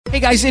Hey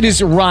guys, it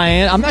is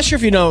Ryan. I'm not sure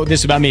if you know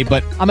this about me,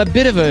 but I'm a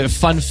bit of a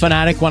fun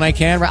fanatic when I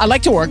can. I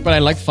like to work, but I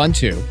like fun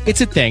too. It's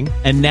a thing.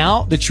 And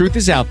now the truth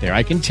is out there.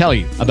 I can tell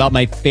you about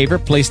my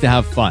favorite place to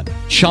have fun.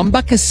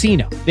 Chumba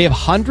Casino. They have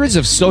hundreds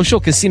of social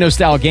casino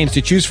style games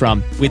to choose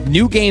from with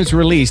new games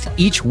released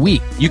each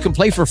week. You can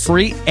play for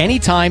free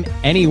anytime,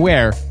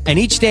 anywhere. And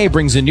each day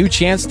brings a new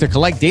chance to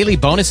collect daily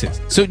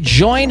bonuses. So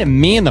join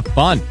me in the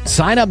fun.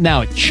 Sign up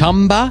now at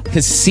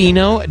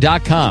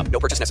ChumbaCasino.com. No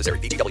purchase necessary.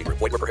 VGW Group.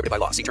 Void where prohibited by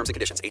law. See terms and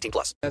conditions.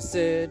 18+.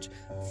 Message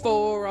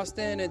for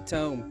Austin and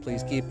Tone.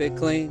 Please keep it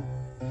clean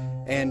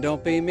and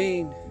don't be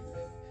mean.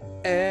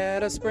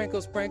 Add a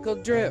sprinkle,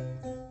 drip,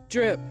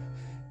 drip.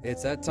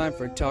 It's that time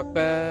for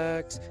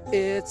talkbacks.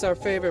 It's our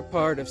favorite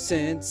part of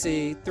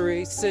Cincy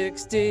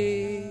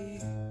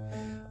 360.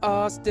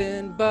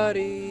 Austin,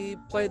 buddy,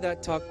 play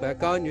that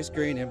talkback on your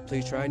screen and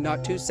please try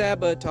not to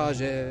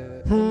sabotage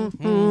it. Took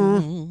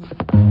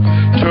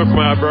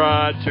my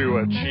bride to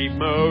a cheap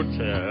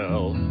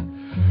motel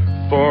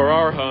for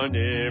our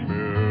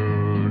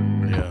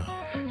honeymoon. Yeah.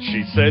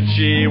 She said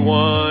she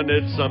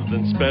wanted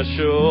something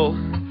special,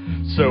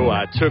 so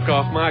I took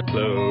off my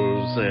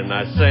clothes and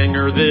I sang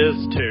her this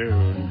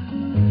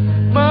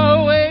tune.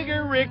 Mo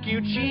Egger, Rick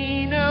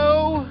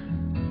Uccino,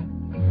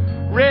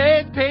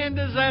 red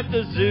pandas at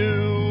the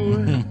zoo.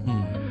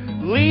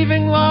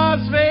 Leaving Las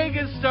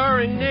Vegas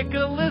starring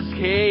Nicolas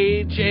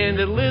Cage and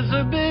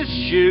Elizabeth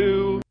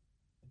Shue.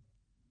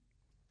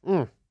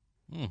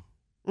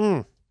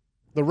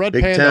 The red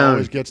Big panda Tone.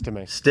 always gets to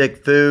me.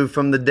 Stick Foo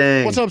from the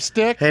Ding. What's up,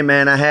 Stick? Hey,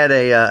 man, I had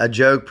a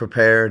joke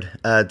prepared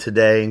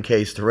today in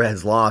case the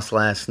Reds lost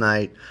last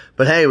night.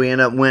 But, hey, we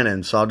ended up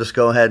winning, so I'll just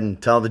go ahead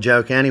and tell the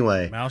joke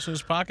anyway. Mouse in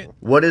his pocket?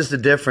 What is the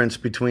difference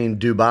between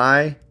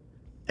Dubai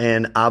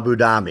and Abu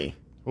Dhabi?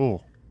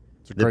 Ooh,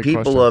 it's a The great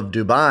people question. of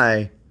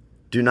Dubai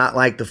do not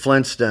like the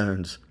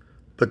Flintstones,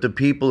 but the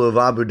people of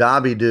Abu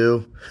Dhabi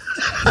do.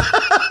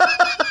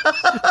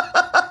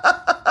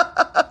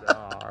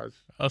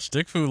 Oh,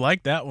 Stick Fu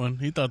liked that one.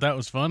 He thought that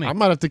was funny. I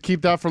might have to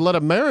keep that for Let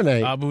It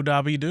Marinate. Abu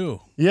Dhabi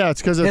do. Yeah,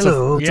 it's because it's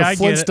Hello. a I get it.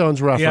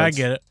 Flintstones reference. Yeah, I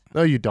get it.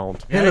 No, you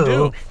don't. Yeah, I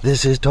Hello, do.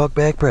 this is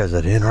Talkback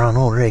President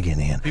Ronald Reagan.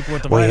 And People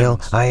with the well,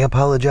 vitamins. I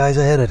apologize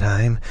ahead of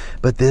time,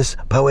 but this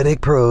poetic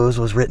prose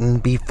was written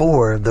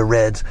before the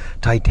Reds'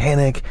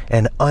 titanic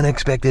and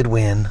unexpected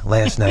win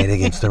last night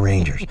against the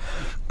Rangers.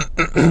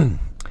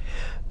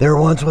 There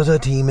once was a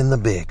team in the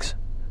Bigs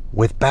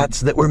with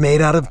bats that were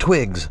made out of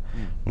twigs.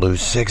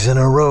 Lose 6 in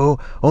a row,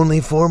 only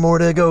 4 more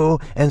to go,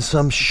 and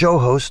some show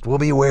host will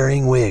be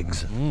wearing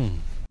wigs.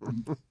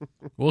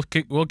 We'll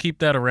keep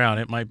that around.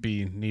 It might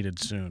be needed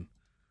soon.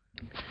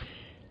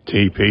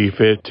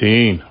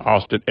 TP15,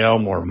 Austin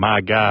Elmore,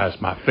 my guys,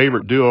 my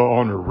favorite duo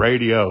on the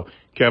radio.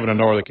 Kevin in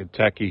Northern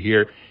Kentucky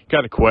here.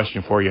 Got a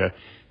question for you.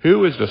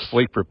 Who is the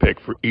sleeper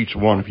pick for each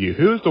one of you?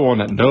 Who's the one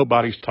that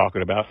nobody's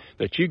talking about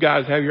that you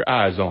guys have your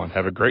eyes on?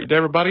 Have a great day,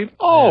 everybody.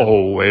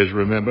 Always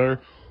remember,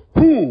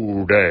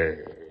 who day.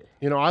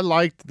 You know, I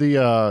liked the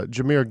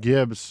Jahmyr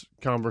Gibbs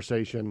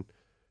conversation,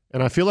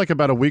 and I feel like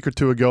about a week or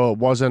two ago it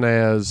wasn't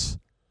as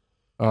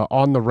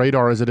on the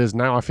radar as it is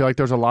now. I feel like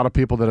there's a lot of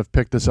people that have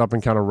picked this up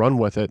and kind of run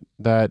with it,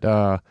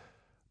 that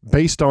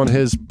based on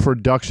his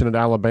production at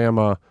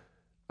Alabama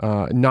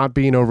not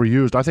being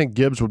overused, I think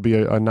Gibbs would be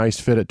a nice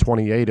fit at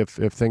 28 if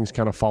things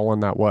kind of fall in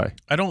that way.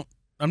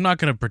 I'm not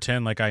going to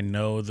pretend like I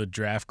know the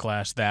draft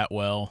class that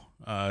well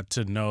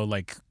to know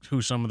like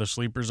who some of the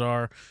sleepers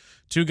are.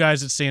 Two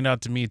guys that stand out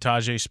to me,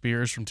 Tajay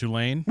Spears from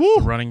Tulane,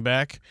 the running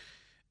back,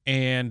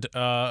 and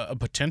a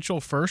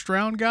potential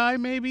first-round guy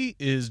maybe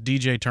is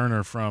DJ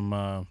Turner from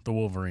the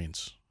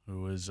Wolverines,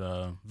 who is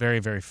very,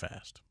 very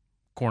fast.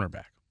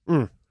 Cornerback.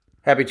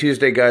 Happy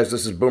Tuesday, guys.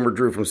 This is Boomer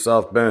Drew from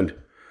South Bend.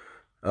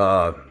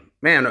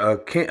 Man, a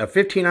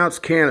 15-ounce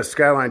can of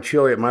Skyline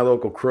chili at my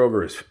local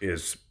Kroger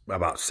is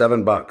about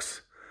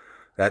 $7.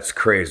 That's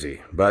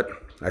crazy, but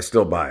I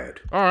still buy it.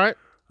 All right.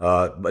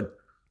 But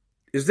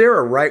is there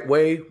a right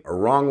way or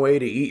wrong way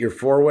to eat your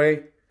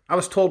four-way? I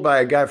was told by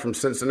a guy from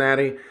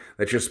Cincinnati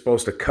that you're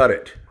supposed to cut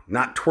it,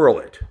 not twirl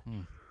it.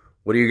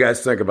 What do you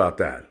guys think about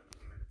that?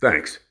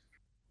 Thanks.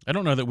 I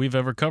don't know that we've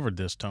ever covered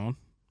this, Tone.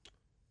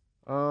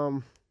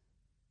 I'll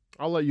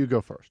let you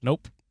go first.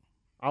 Nope.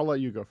 I'll let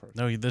you go first.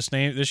 No,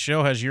 this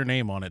show has your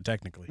name on it,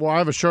 technically. Well, I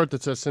have a shirt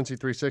that says Cincy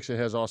 360. It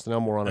has Austin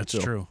Elmore on That's it,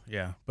 too. true,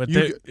 yeah. But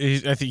You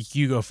I think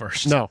you go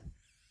first. No.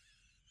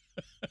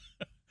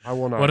 I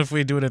will not. What if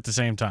we do it at the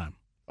same time?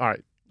 All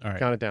right. All right.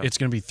 Count it down. It's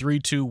going to be 3,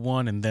 2,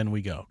 1, and then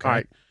we go. Okay? All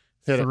right.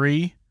 Hit it.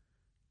 3,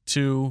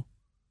 2,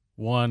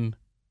 1,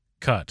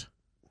 cut.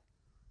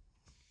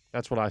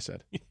 That's what I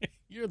said.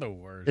 You're the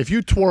worst. If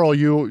you twirl,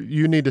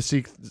 you need to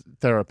seek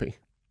therapy.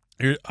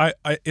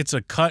 It's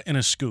a cut and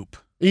a scoop.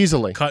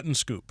 Easily. Cut and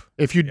scoop.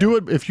 If you do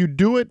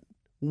it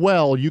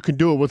well, you can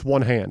do it with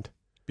one hand.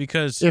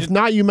 Because if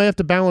not, you may have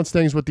to balance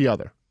things with the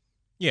other.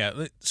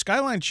 Yeah,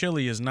 Skyline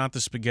chili is not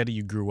the spaghetti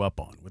you grew up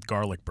on with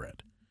garlic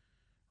bread.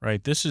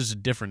 Right? This is a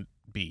different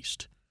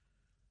beast.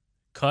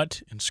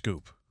 Cut and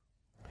scoop.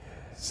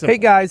 Hey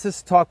guys, this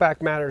is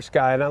Talkback Matters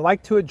guy, and I'd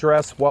like to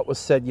address what was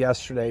said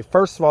yesterday.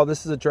 First of all,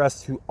 this is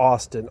addressed to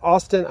Austin.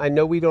 Austin, I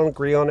know we don't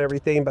agree on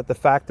everything, but the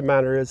fact of the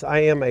matter is I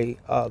am a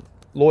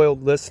loyal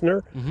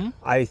listener.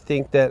 I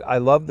think that I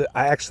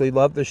actually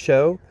love the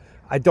show.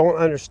 I don't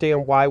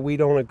understand why we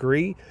don't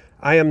agree.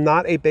 I am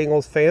not a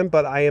Bengals fan,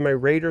 but I am a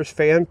Raiders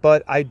fan,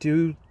 but I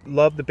do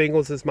love the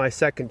Bengals as my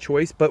second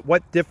choice. But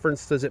what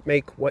difference does it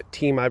make what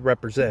team I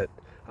represent?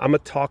 I'm a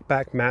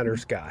Talkback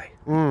Matters guy.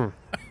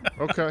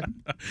 Okay.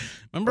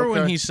 Remember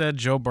when he said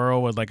Joe Burrow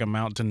would like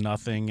amount to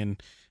nothing,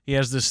 and he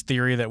has this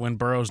theory that when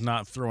Burrow's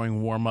not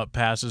throwing warm-up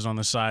passes on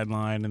the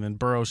sideline, and then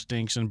Burrow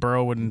stinks, and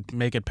Burrow wouldn't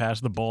make it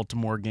past the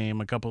Baltimore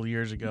game a couple of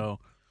years ago.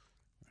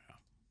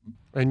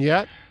 And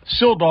yet,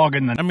 still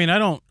dogging the. I mean, I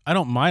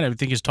don't mind. I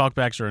think his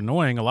talkbacks are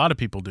annoying. A lot of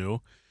people do.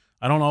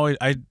 I don't always.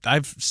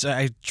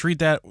 I treat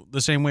that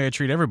the same way I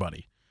treat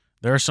everybody.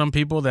 There are some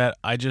people that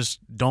I just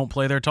don't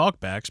play their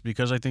talkbacks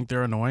because I think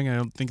they're annoying and I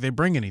don't think they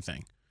bring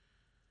anything.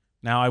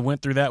 Now, I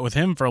went through that with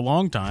him for a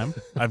long time.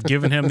 I've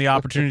given him the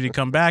opportunity to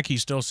come back. He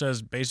still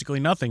says basically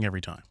nothing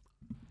every time.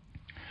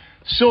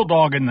 Still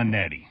dogging the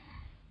netty.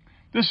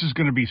 This is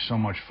going to be so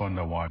much fun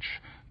to watch.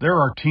 There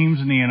are teams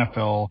in the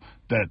NFL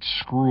that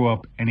screw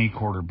up any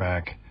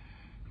quarterback.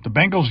 The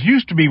Bengals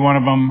used to be one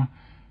of them,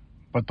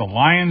 but the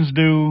Lions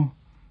do,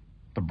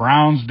 the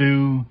Browns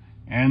do,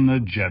 and the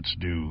Jets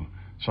do.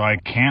 So I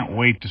can't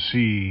wait to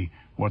see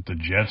what the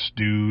Jets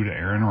do to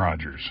Aaron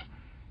Rodgers.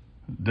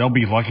 They'll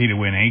be lucky to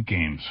win 8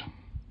 games.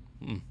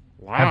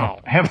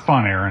 Wow. Have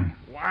fun, Aaron.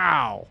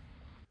 Wow.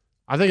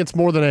 I think it's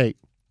more than 8.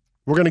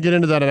 We're going to get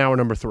into that in hour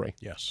number 3.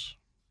 Yes.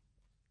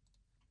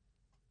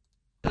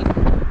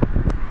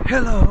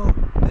 Hello,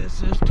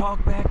 this is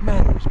Talkback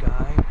Matters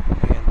guy,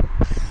 and,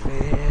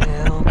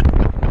 well...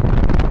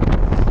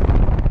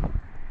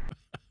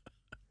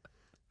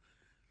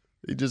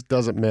 He just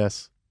doesn't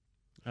miss.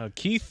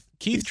 Keith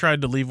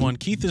tried to leave one.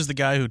 Keith is the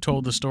guy who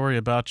told the story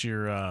about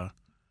your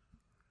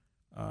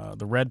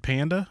the red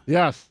panda.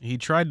 Yes. He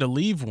tried to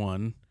leave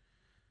one,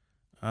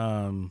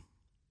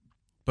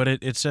 but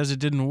it says it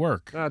didn't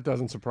work. That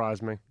doesn't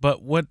surprise me.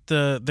 But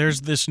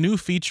there's this new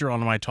feature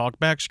on my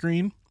talkback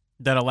screen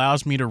that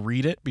allows me to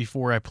read it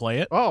before I play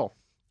it. Oh.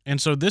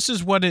 And so this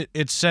is what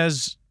it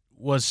says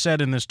was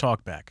said in this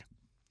talkback.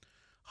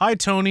 Hi,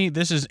 Tony.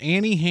 This is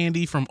Annie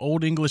Handy from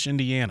Old English,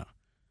 Indiana.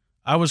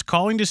 I was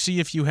calling to see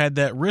if you had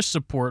that wrist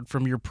support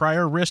from your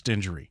prior wrist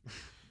injury.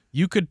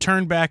 You could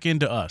turn back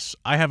into us.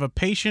 I have a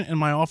patient in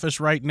my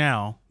office right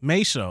now,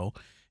 Meso.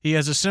 He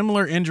has a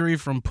similar injury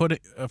from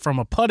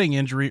a putting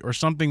injury or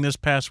something this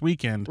past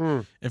weekend.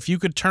 If you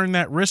could turn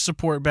that wrist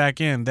support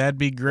back in, that'd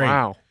be great.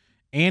 Wow.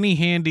 Annie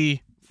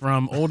Handy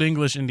from Old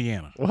English,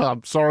 Indiana. Well,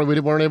 I'm sorry we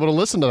weren't able to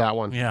listen to that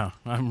one. Yeah,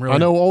 I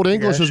know Old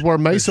English is where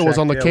Mesa was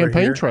on the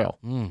campaign trail.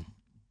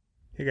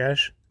 Hey,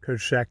 guys.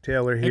 Coach Shaq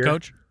Taylor here. Hey,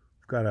 Coach.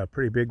 Got a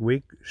pretty big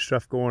week,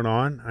 stuff going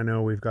on. I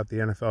know we've got the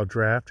NFL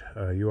draft.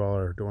 You all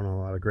are doing a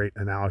lot of great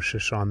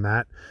analysis on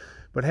that.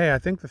 But hey, I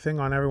think the thing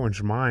on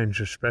everyone's minds,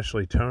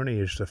 especially Tony,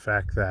 is the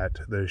fact that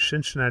the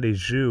Cincinnati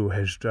Zoo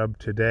has dubbed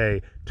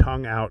today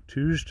Tongue Out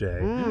Tuesday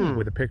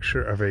with a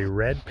picture of a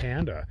red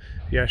panda.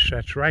 Yes,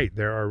 that's right.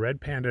 There are red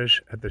pandas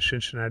at the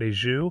Cincinnati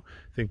Zoo.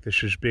 I think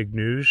this is big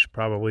news,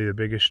 probably the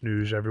biggest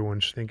news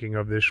everyone's thinking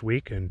of this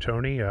week. And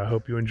Tony, I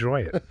hope you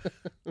enjoy it.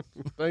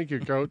 Thank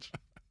you, Coach.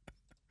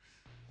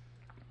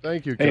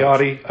 Thank you, Coach. Hey,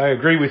 Audie, I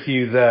agree with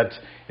you that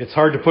it's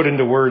hard to put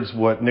into words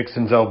what Nick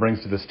Senzel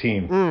brings to this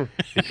team.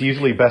 It's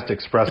usually best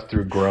expressed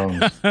through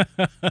groans.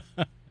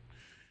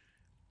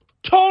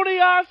 Tony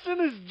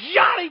Austin is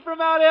Johnny from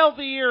Mount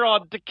Healthy here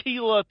on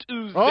Tequila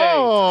Tuesday.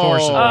 Oh, of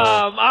course it is.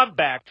 I'm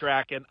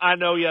backtracking. I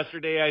know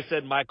yesterday I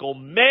said Michael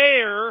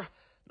Mayer,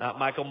 not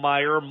Michael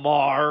Meyer,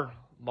 Mar.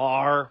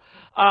 But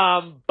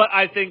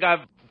I think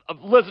I've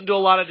listened to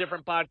a lot of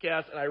different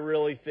podcasts, and I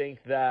really think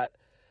that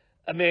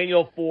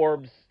Emmanuel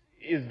Forbes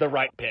is the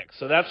right pick.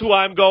 So that's who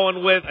I'm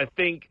going with. I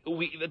think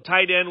the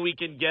tight end, we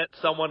can get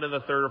someone in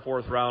the 3rd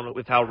or 4th round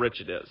with how rich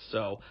it is.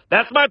 So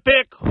that's my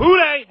pick.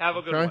 Hooray! Have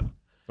a good one.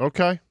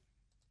 Okay.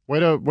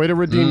 Way to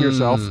redeem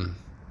yourself.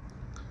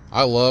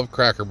 I love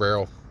Cracker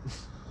Barrel.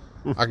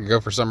 I could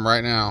go for some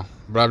right now,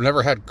 but I've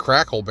never had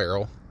Crackle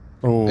Barrel.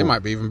 Oh. They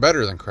might be even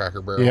better than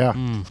Cracker Barrel.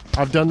 Yeah.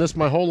 I've done this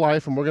my whole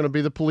life, and we're going to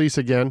be the police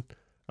again.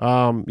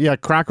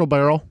 Crackle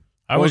Barrel.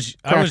 I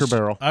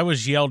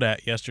was yelled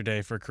at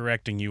yesterday for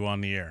correcting you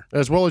on the air.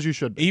 As well as you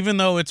should be. Even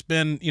though it's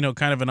been,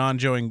 kind of an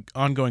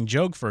ongoing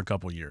joke for a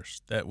couple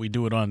years that we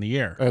do it on the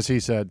air. As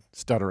he said,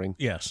 stuttering.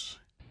 Yes.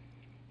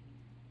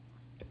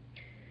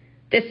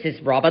 This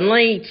is Robin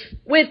Leach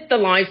with the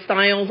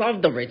lifestyles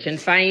of the rich and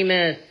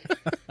famous.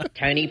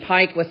 Tony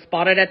Pike was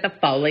spotted at the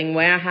Fowling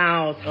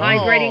Warehouse,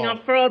 hydrating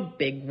up for a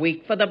big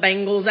week for the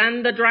Bengals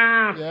and the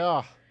draft.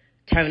 Yeah.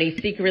 Tony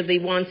secretly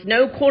wants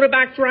no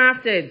quarterback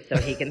drafted so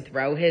he can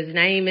throw his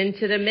name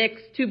into the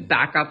mix to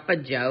back up for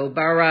Joe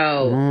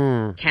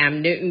Burrow.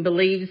 Cam Newton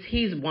believes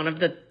he's one of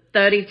the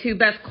 32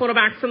 best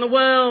quarterbacks in the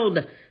world.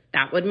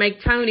 That would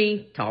make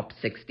Tony top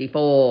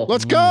 64.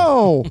 Let's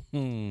go.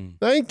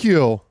 Thank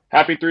you.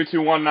 Happy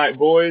 3-2-1 night,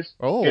 boys.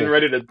 Oh. Getting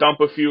ready to dump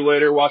a few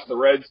later. Watch the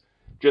Reds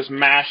just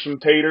mash some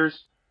taters.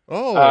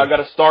 Oh. Got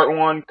to start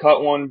one,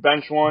 cut one,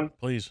 bench one.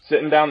 Please.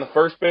 Sitting down the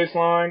first base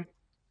line,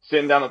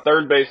 sitting down the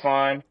third base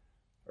line,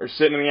 or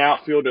sitting in the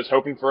outfield just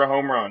hoping for a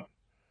home run.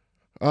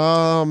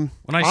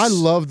 I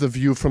love the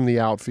view from the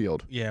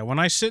outfield. Yeah, when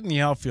I sit in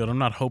the outfield, I'm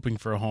not hoping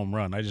for a home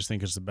run. I just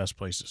think it's the best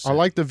place to sit. I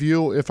like the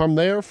view. If I'm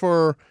there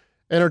for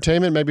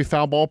entertainment, maybe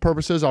foul ball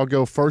purposes, I'll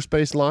go first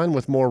base line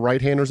with more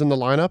right-handers in the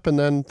lineup, and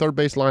then third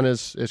base line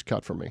is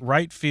cut for me.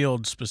 Right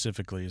field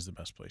specifically is the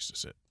best place to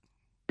sit.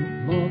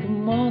 More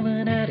than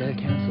morning at a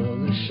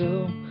cancel the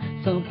show.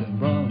 Something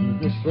wrong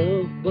with this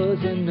road was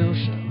a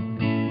no-show.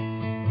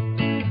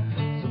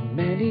 So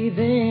many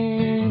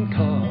then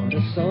called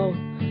us all.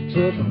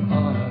 Drove from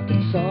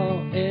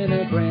Arkansas in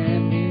a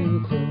brand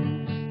new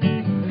clothes.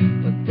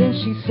 But then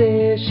she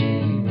says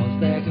she wants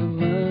back her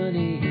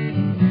money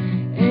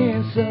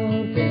and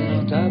something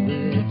on top of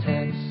the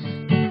tax.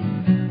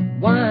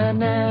 Why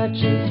not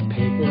just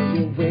pay for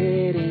your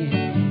wedding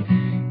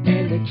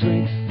and the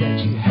drinks that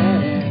you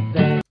had at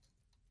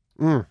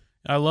that?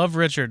 I love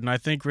Richard, and I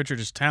think Richard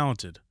is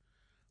talented,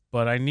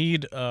 but I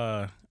need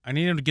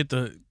him to get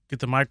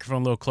the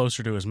microphone a little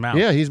closer to his mouth.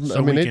 Yeah, he's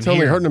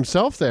totally hurting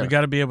himself there. We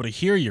got to be able to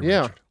hear you,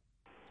 yeah. Richard.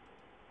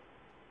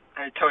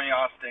 Hey, Tony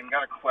Austin,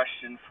 got a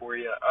question for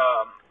you.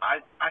 I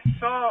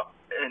saw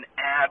an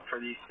ad for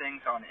these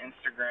things on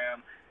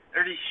Instagram.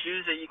 There are these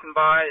shoes that you can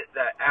buy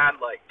that add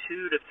like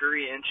 2 to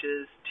 3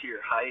 inches to your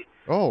height.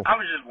 Oh. I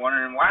was just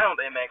wondering, why don't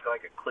they make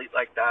like a cleat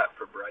like that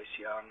for Bryce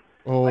Young?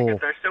 Oh. Like,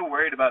 if they're so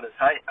worried about his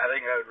height, I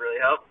think that would really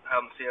help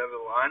him see over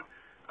the line.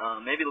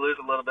 Maybe lose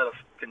a little bit of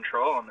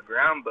control on the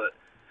ground, but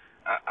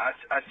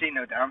I see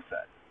no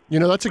downside. You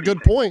know, that's a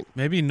good point.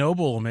 Maybe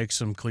Noble will make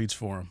some cleats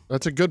for him.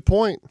 That's a good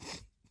point.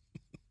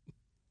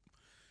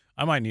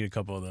 I might need a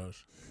couple of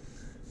those.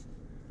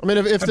 I mean,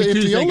 if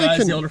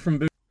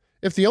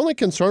the only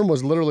concern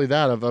was literally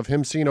that of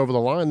him seeing over the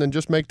line, then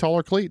just make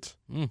taller cleats.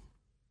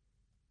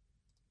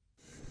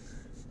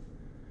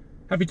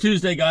 Happy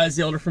Tuesday, guys.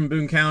 The Elder from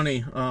Boone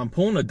County.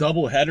 Pulling a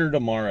double header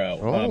tomorrow.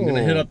 I'm going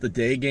to hit up the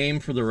day game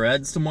for the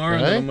Reds tomorrow,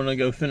 and then I'm going to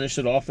go finish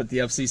it off at the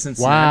FC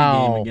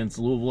Cincinnati game against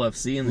Louisville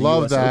FC in the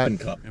U.S. Open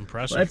Cup.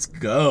 Impressive. Let's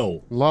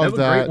go. Love Have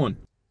that. a great one.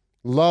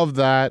 Love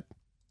that.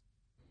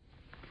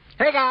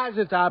 Hey guys,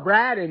 it's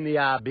Brad in the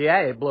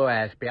BA Blue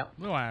Asheville.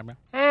 Blue Asheville.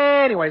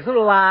 Anyways,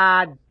 little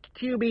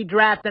QB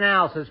draft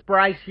analysis.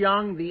 Bryce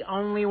Young, the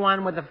only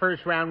one with a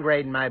first-round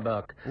grade in my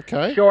book.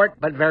 Okay. Short,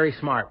 but very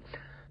smart.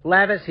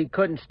 Levis, he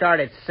couldn't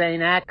start at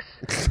St. X.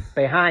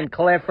 Behind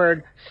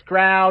Clifford.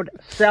 Stroud,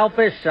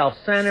 selfish,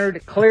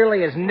 self-centered.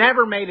 Clearly has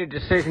never made a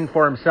decision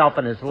for himself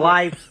in his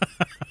life.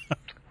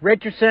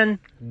 Richardson,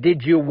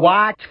 did you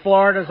watch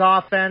Florida's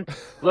offense?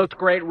 Looked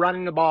great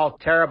running the ball,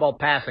 terrible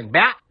passing.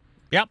 Bat.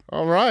 Yep.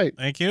 All right.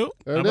 Thank you.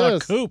 There How it about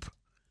is. Coop?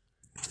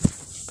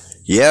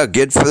 Yeah,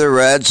 good for the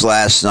Reds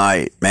last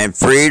night. Man,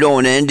 Friedel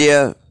in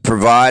India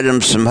provide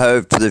them some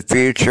hope for the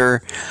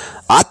future.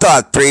 I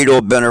thought Friedel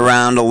had been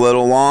around a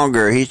little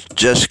longer. He's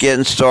just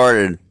getting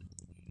started.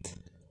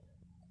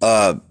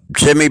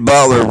 Jimmy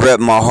Butler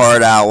ripped my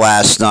heart out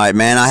last night,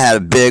 man. I had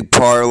a big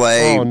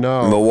parlay. Oh,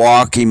 no.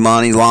 Milwaukee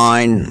money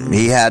line.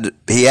 He had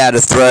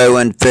to throw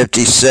in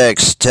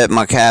 56. Tip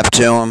my cap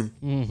to him.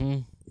 Mm-hmm.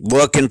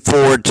 Looking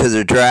forward to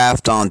the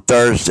draft on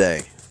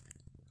Thursday.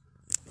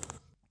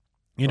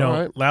 You know,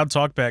 All right. Loud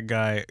Talkback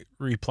guy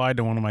replied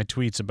to one of my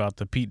tweets about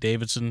the Pete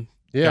Davidson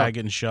guy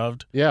getting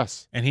shoved.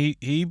 Yes. And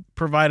he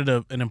provided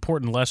an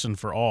important lesson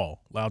for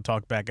all. Loud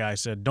Talkback guy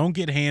said, don't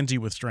get handsy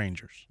with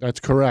strangers.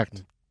 That's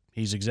correct.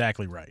 He's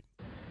exactly right.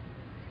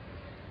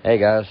 Hey,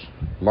 guys.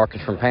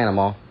 Marcus from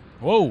Panama.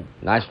 Whoa.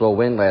 Nice little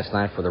win last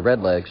night for the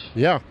Redlegs.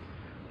 Yeah.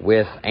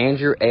 With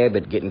Andrew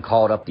Abbott getting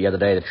called up the other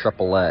day to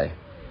AAA,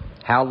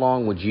 how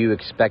long would you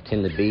expect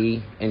him to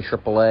be in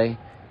AAA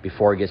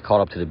before he gets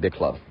called up to the big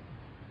club?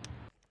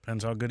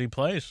 Depends how good he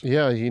plays.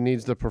 Yeah, he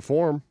needs to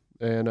perform,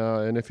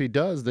 and if he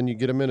does, then you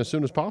get him in as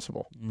soon as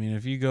possible. I mean,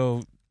 if you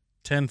go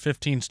 10,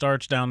 15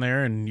 starts down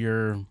there and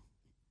you're,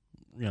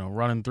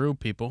 running through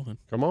people, then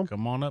come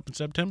on up in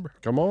September.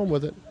 Come on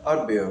with it.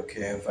 I'd be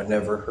okay if I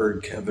never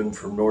heard Kevin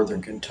from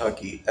Northern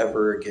Kentucky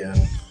ever again.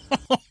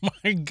 Oh,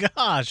 my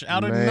gosh,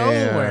 out of Man.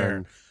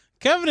 nowhere.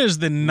 Kevin is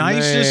the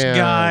nicest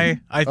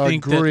guy, I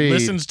think, that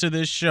listens to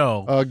this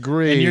show.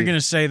 Agreed. And you're going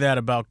to say that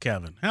about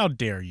Kevin. How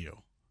dare you?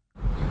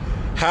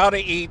 How to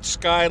eat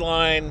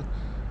Skyline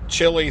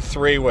chili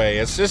three-way.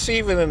 Is this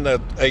even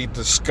a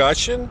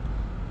discussion?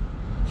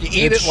 You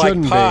eat it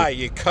like pie.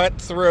 You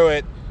cut through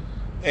it,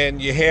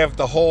 and you have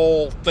the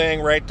whole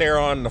thing right there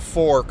on the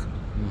fork.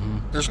 Mm-hmm.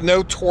 There's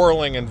no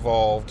twirling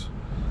involved.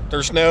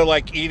 There's no,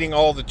 eating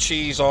all the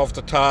cheese off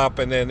the top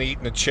and then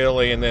eating the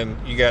chili, and then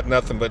you got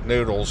nothing but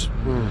noodles.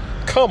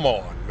 Come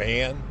on,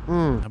 man.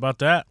 How about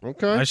that?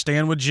 Okay. I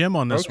stand with Jim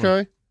on this one.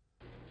 Okay.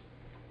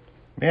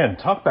 Man,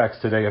 talkbacks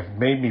today have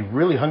made me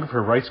really hungry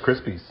for Rice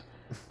Krispies.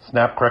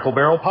 Snap, crackle,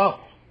 barrel,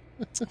 pop.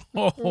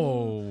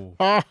 Oh.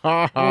 Ha,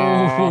 ha,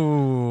 ha.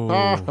 Ooh.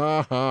 Ha,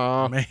 ha,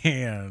 ha.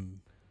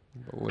 Man.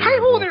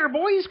 Hi-ho there,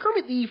 boys.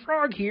 Kermit the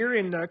Frog here,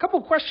 and a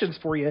couple questions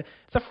for you.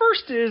 The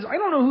first is, I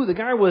don't know who the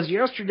guy was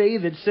yesterday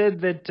that said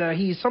that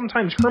he's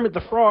sometimes Kermit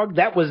the Frog.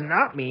 That was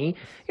not me.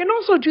 And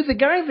also, to the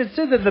guy that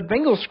said that the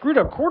Bengals screwed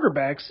up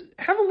quarterbacks,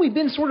 haven't we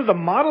been sort of the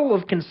model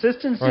of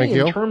consistency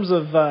in terms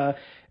of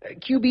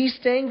QB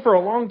staying for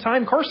a long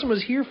time? Carson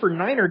was here for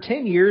 9 or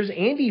 10 years,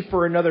 Andy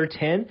for another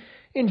 10,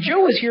 and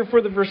Joe is here for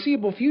the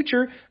foreseeable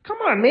future. Come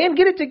on, man,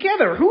 get it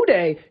together.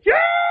 Hooday. Yeah!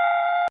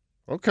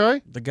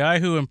 Okay. The guy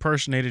who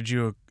impersonated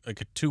you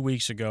like 2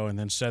 weeks ago and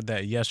then said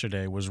that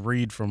yesterday was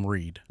Reed from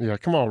Reed. Yeah,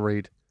 come on,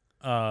 Reed.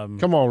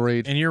 Come on,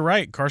 Reed. And you're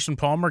right. Carson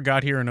Palmer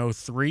got here in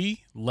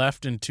 2003,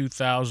 left in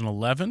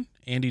 2011.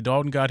 Andy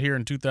Dalton got here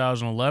in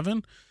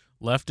 2011,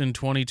 left in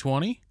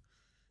 2020.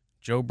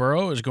 Joe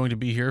Burrow is going to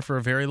be here for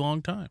a very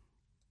long time.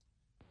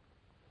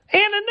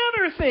 And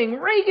another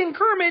thing, Reagan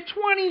Kermit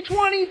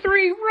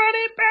 2023, run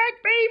it back,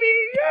 baby!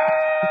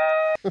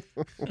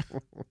 Yeah!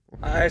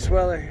 Hey,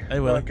 Willie. Hey,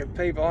 Willie. Look, if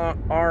people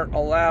aren't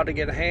allowed to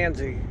get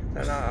handsy,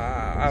 then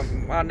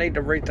I need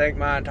to rethink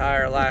my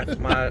entire life,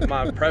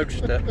 my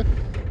approach to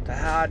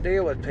how I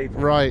deal with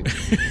people. Right.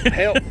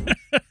 Help.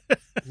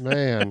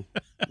 Man,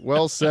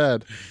 well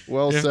said.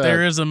 Well if said. If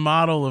there is a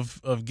model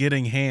of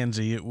getting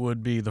handsy, it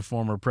would be the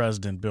former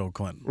president, Bill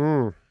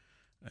Clinton,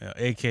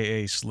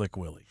 a.k.a. Slick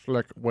Willie.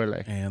 Slick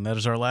Willie. And that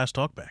is our last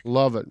talkback.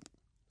 Love it.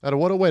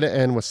 What a way to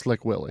end with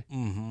Slick Willie.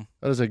 Mm-hmm.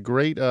 That is a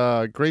great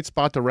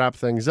spot to wrap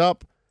things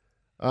up.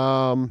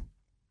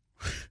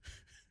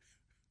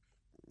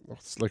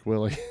 Slick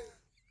Willie.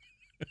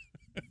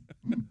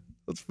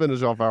 Let's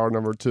finish off hour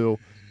number 2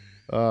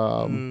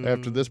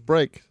 after this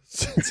break.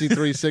 Cincy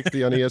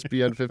 360 on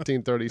ESPN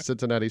 1530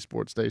 Cincinnati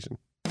Sports Station.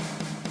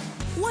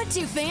 What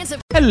do fans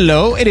have?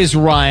 Hello, it is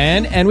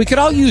Ryan, and we could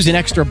all use an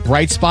extra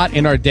bright spot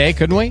in our day,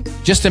 couldn't we?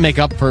 Just to make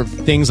up for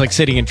things like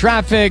sitting in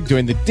traffic,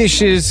 doing the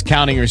dishes,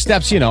 counting your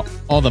steps,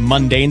 all the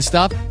mundane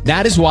stuff.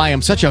 That is why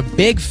I'm such a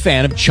big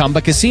fan of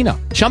Chumba Casino.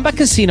 Chumba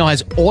Casino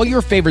has all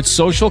your favorite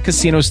social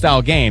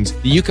casino-style games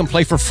that you can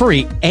play for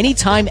free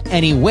anytime,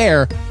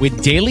 anywhere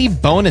with daily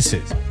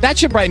bonuses. That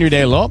should brighten your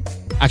day a little.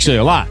 Actually,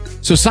 a lot.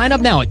 So sign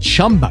up now at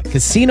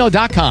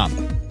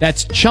ChumbaCasino.com.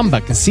 That's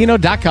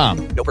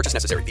ChumbaCasino.com. No purchase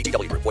necessary.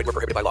 VGW Group. Void where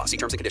prohibited by law. See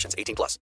terms and conditions. 18+.